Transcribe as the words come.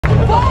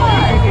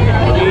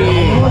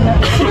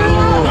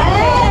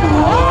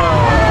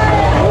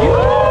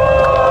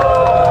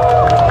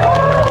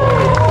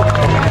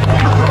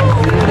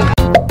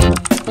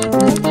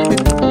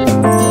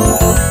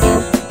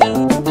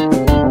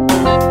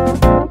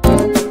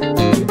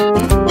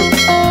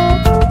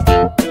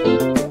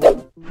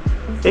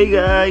Hey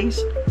guys!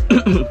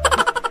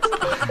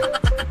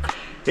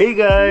 Hey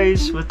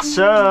guys! What's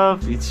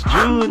up? It's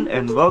June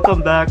and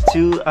welcome back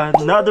to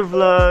another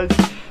vlog.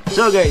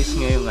 So guys,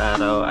 ngayong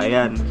araw,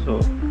 ayan.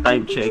 So,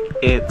 time check.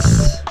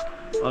 It's...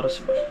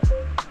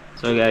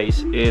 So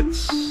guys,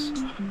 it's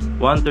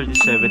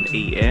 1:37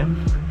 AM.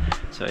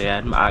 So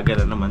ayan, maaga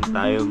na naman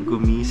tayong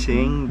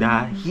gumising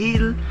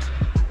dahil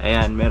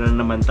ayan, meron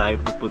naman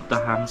tayo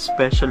pupuntahang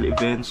special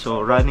event.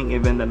 So, running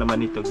event na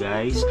naman ito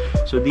guys.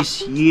 So,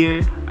 this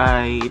year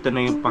ay ito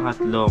na yung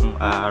pangatlong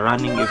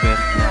running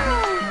event na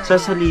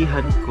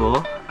sasalihan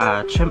ko.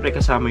 At syempre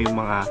kasama yung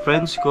mga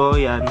friends ko.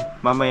 Yan,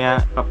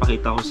 mamaya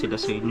papakita ko sila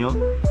sa inyo.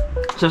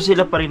 So,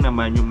 sila pa rin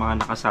naman yung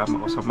mga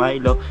nakasama ko sa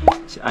Milo.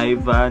 Si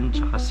Ivan,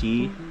 tsaka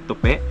si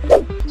Tupe.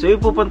 So,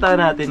 yung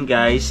pupuntahan natin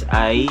guys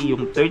ay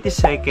yung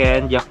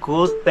 32nd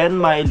Yakult 10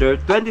 Miler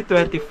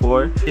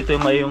 2024. Ito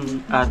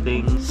yung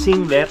ating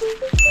singlet.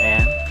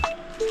 Ayan.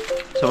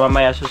 So,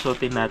 mamaya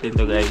susutin natin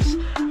to guys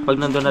pag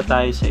nandun na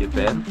tayo sa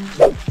event.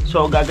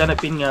 So,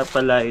 gaganapin nga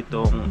pala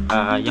itong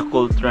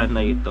Yakult run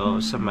na ito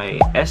sa may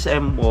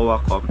SM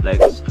MOA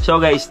Complex. So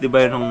guys, di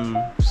ba yung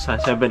sa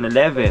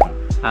 7-Eleven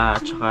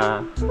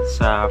tsaka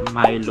sa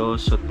Milo,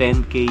 so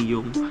 10K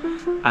yung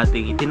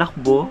ating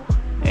itinakbo.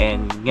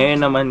 And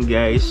ngayon naman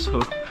guys, so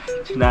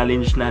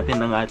challenge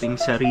natin ang ating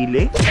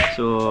sarili.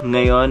 So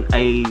ngayon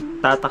ay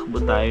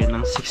tatakbo tayo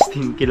ng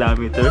 16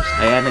 kilometers.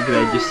 Ayan,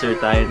 nag-register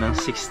tayo ng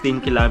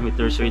 16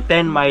 kilometers or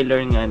 10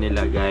 miler nga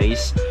nila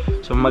guys.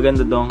 So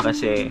maganda doon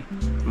kasi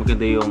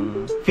maganda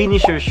yung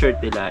finisher shirt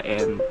nila,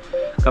 and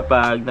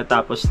kapag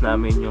natapos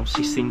namin yung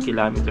 16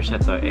 kilometers na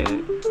to,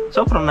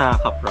 sobrang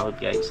nakaka-proud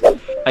guys.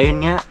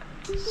 Ayun nga,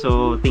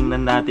 so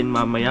tingnan natin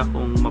mamaya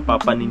kung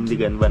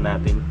mapapanindigan ba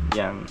natin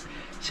yung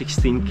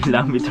 16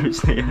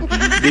 kilometers na yan.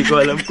 Hindi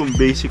ko alam kung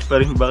basic pa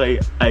rin ba kay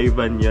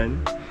Ivan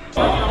yan.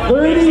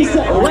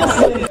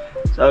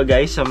 So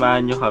guys,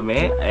 samahan nyo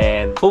kami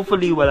and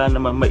hopefully wala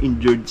naman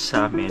ma-injured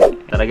sa amin.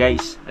 Tara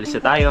guys, alis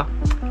na tayo.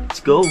 Let's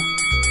go!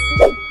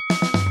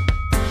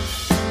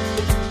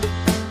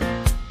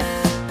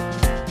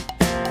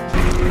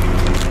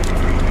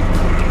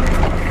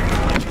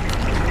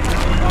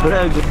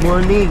 Bro, good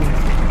morning!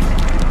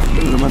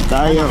 Ito naman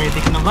tayo.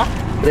 Ready ka na ba?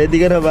 Ready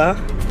ka na ba?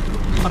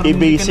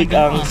 I-basic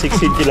ang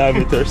 16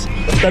 kilometers.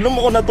 Tanong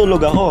mo kung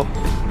natulog ako.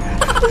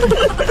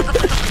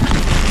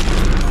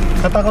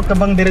 Katakot ka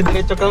bang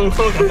dire-diretso kang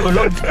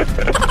tulog?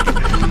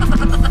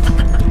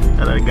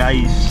 Tara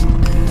guys,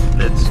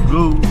 let's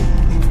go!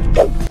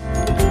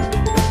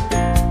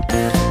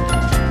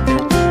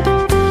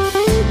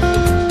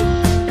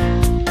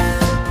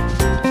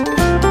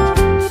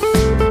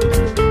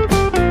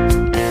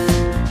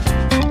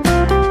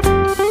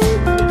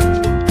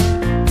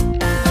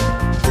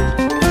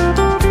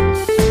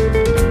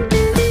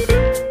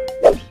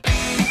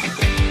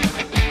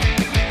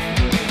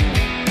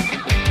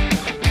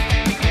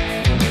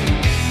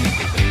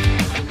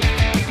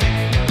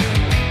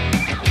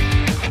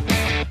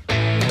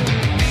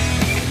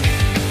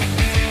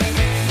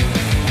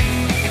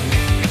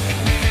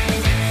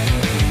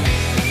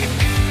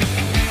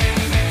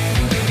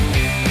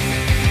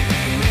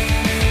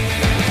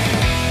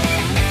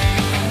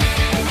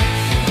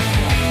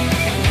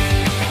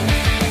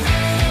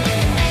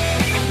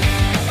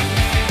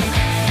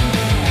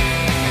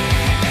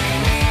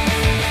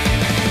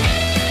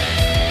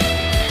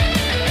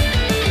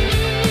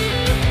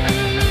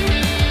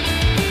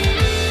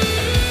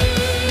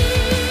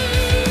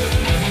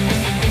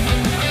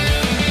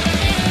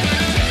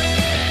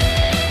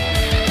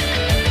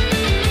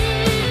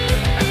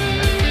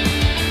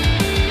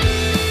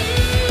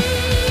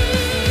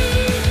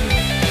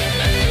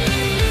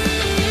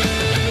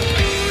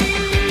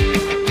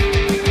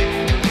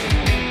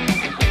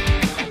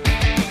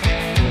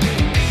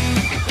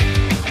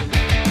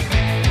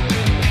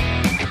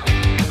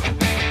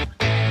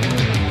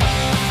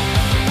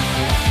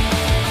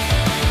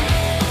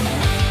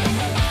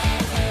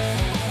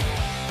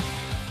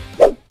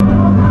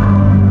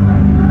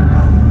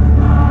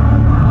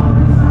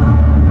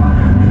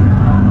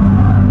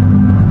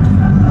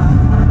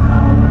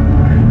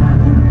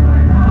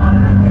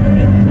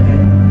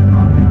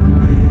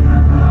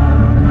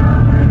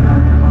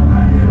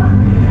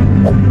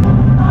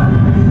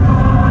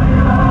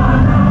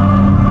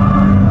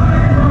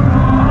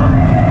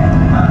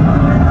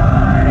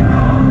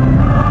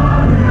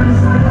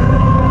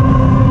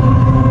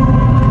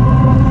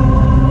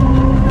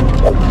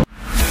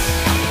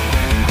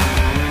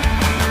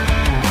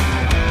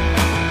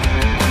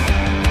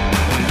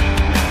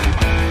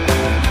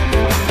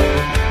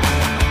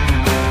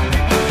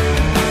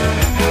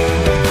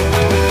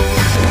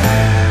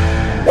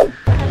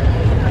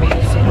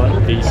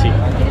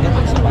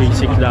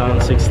 Basic lang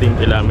 16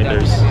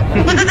 kilometers.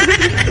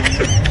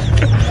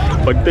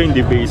 Pag to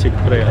hindi basic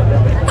pre.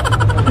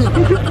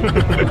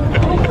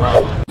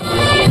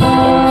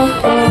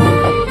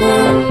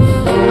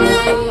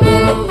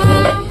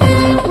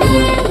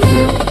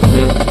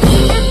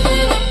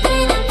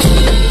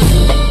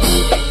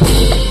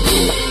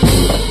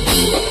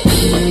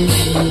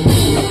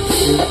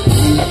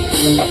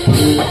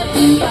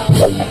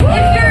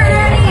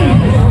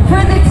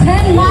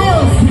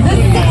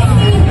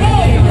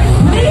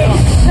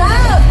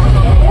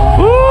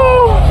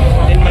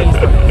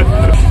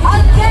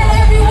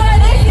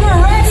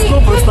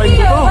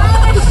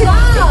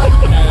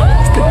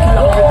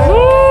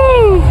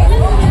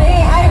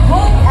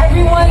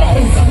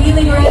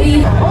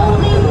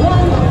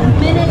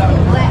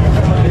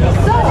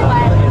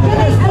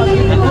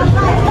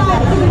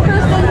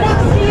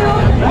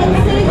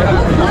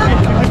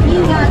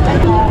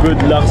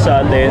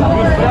 atin.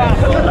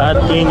 At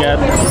ingat.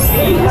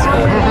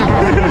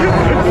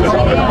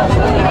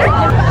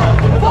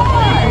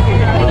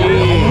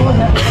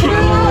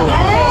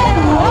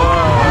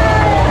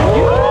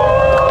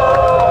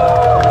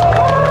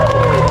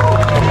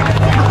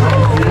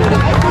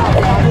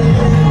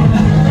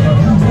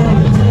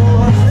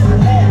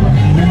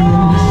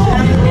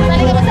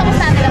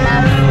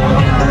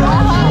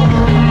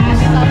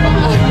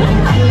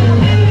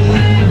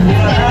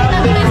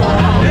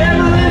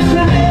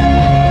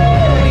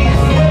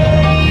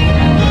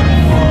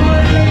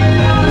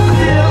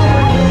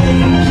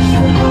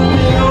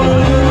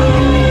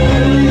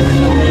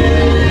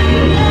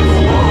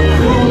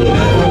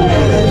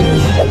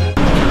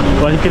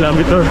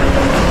 Kilometer.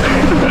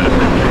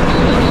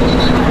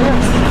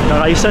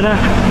 Nakaisa na.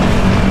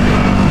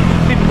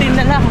 15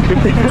 na lang.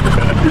 15.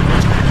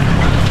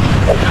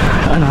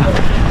 Ano?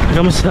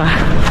 Kamusta?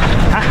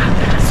 Ah,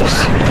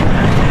 sus.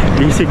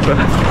 Basic pa.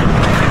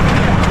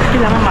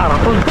 Kailangan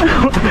marathon.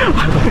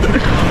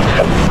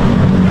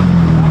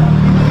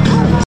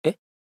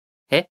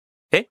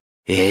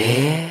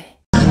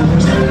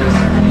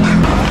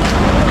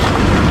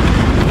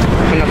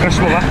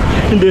 Pina-crush mo ba?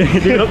 Hindi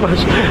ko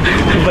crush.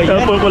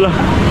 Tapon ko lang.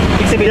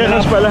 Sabihin na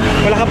pala.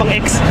 Wala ka pang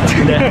ex.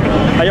 Hindi.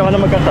 Ayaw ka na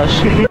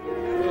magka-crush.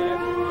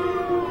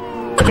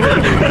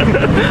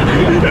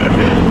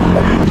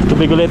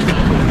 Tubig ulit.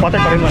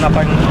 Water pa rin mo na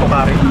pang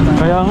kukari.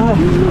 Kaya nga.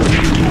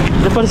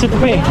 Napansin ko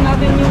pa eh.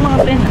 Natin yung mga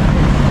pen.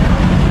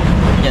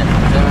 Yan.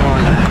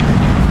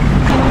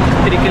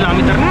 3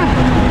 kilometer na.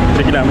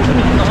 3 kilometer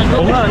na.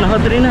 Oo nga,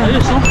 naka-3 na.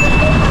 Ayos, no?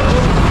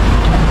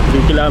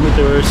 3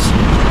 kilometers.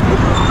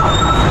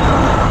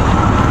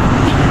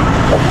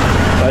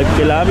 5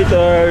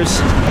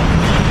 kilometers.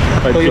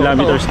 5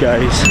 kilometers,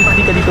 guys.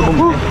 Hindi ka dito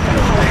bumili.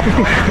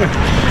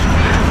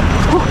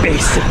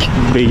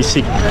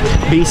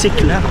 Basic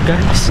lang,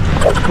 guys.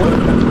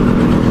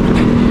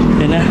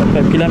 Yan na,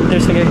 5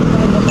 kilometers na, guys.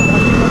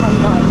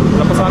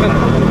 Wala pa sa akin.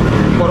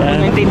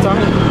 4.19 sa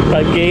akin.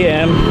 5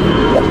 km.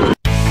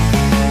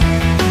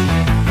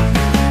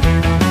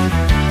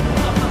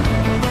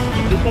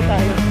 Dito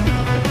tayo.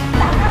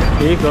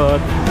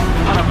 Ikot.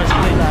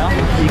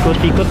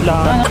 Ikot-ikot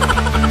lang.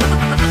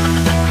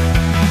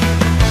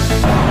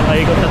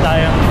 Ikot na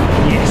tayo.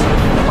 Yes.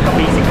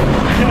 Napaka-basic.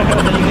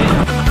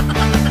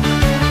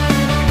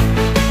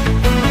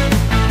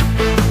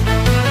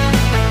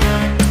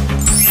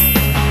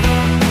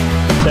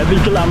 7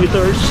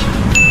 kilometers.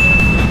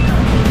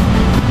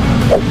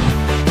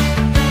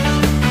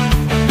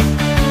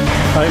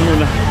 Kaya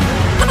muna.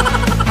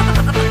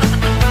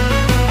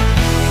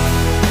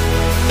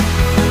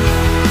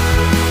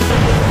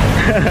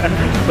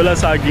 Wala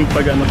saging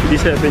pag ano, 7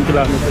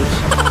 kilometers.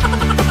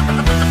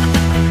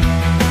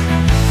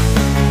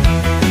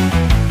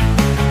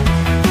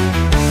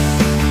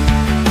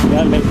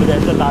 Yan, may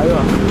pidenta tayo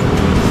ah.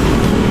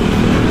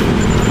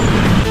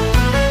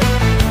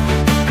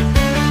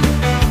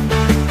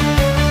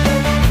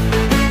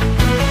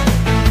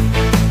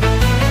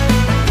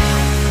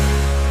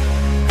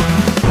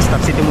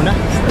 Stop City muna.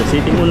 Stop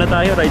City muna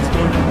tayo, rides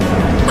muna.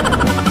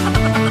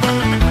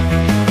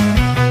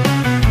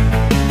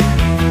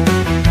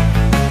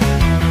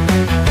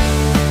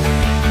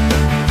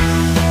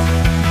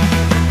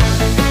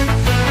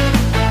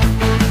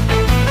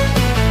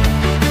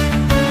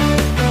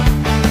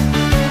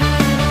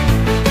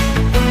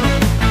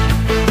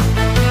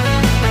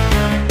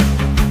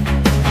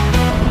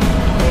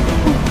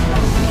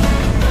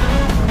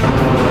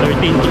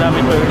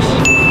 Kilometers.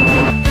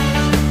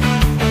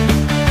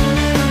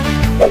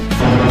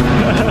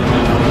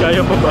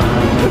 Kaya pa ba?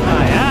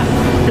 Kaya.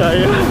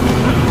 Kaya.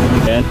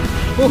 Ayan.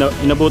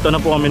 Inabutan na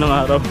po kami ng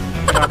araw.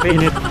 Grabe.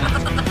 Init.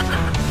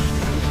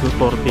 So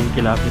 14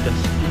 kilometers.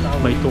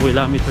 May 2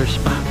 kilometers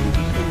pa.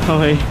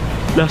 Okay.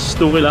 Last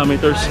 2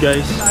 kilometers,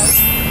 guys.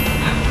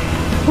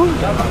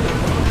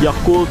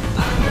 Yakult.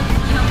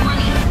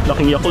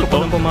 Laking Yakult to.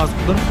 Ito pumasok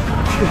doon.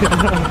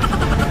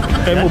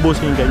 Kaya mo boss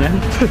yung ganyan.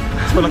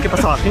 Walang kita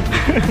sa akin.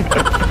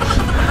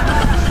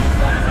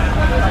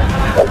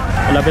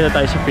 Malapit na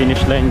tayo sa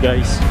finish line,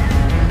 guys.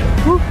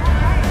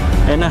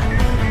 Ayan na.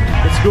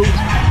 Let's go.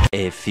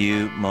 A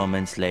few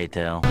moments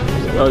later.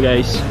 So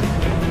guys,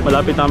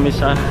 malapit namin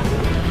sa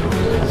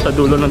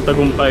dulo ng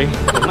tagumpay.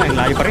 Ay,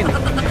 layo pa rin.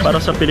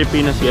 Para sa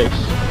Pilipinas, guys.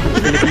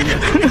 Pilipinas.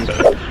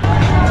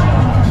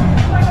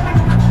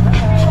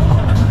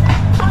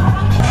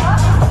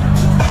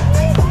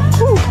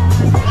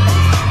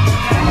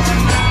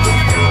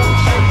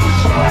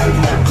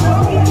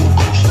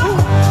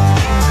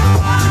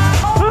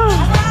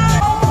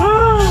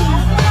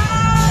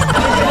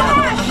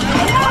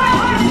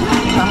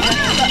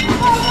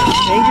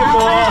 Thank you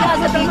po.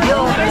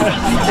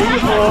 Thank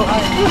you po.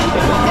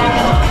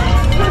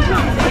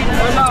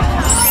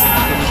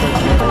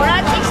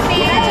 Brad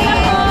 16.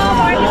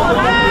 Hi,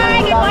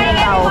 good morning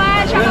everyone.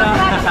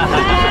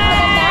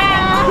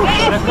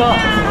 Let's go.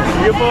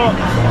 Thank you po.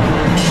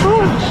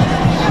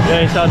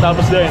 Guys,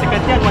 tapos din.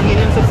 Sikat yan, 1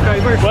 million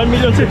subscribers. 1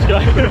 million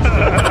subscribers.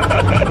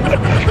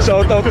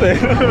 Shout out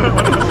eh.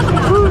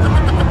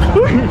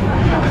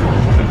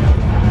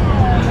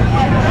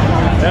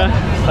 Yeah,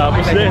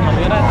 tapos din.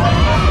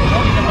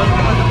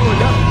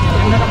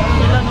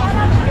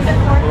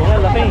 Oo nga,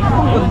 laki.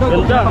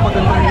 Ganda.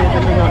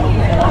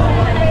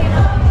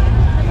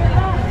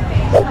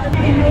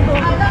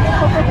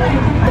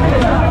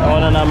 Ako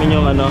na namin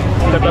yung ano,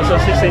 katasa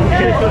si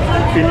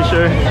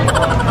finisher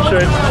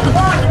shirt.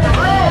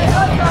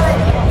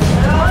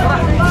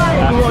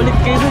 Ulit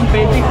kayo dun,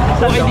 pwede.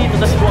 Buhay dito,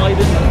 tas buhay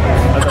dun.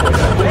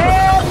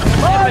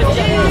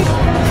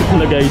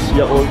 Na guys,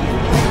 Yakult.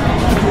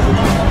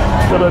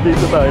 Tara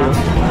dito tayo.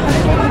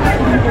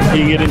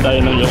 Hingi rin tayo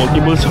ng Yakult.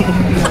 Ibulso mo.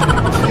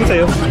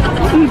 Sa'yo?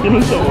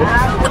 Ibulso ko.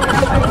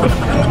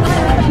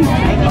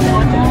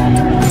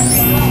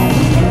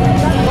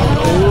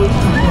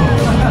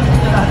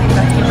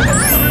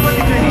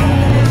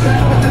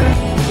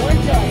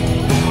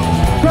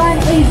 Run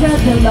Asia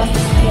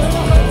Deluxe.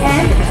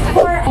 And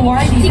for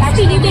award,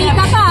 60 day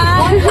ka pa.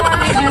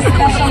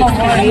 special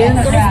award.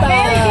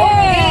 Very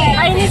good.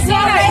 I need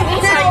to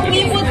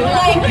we would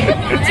like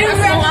to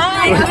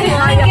recognize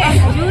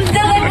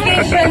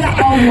delegation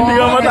award. Hindi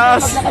ka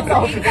mataas.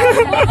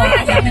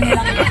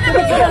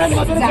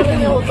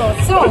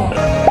 So,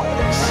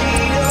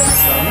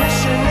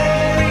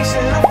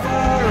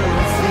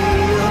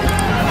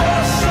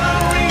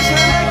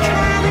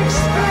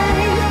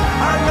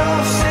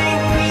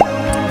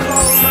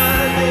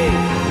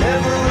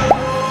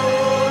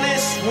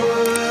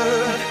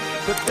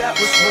 That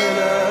was when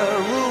I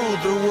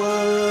ruled the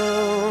world.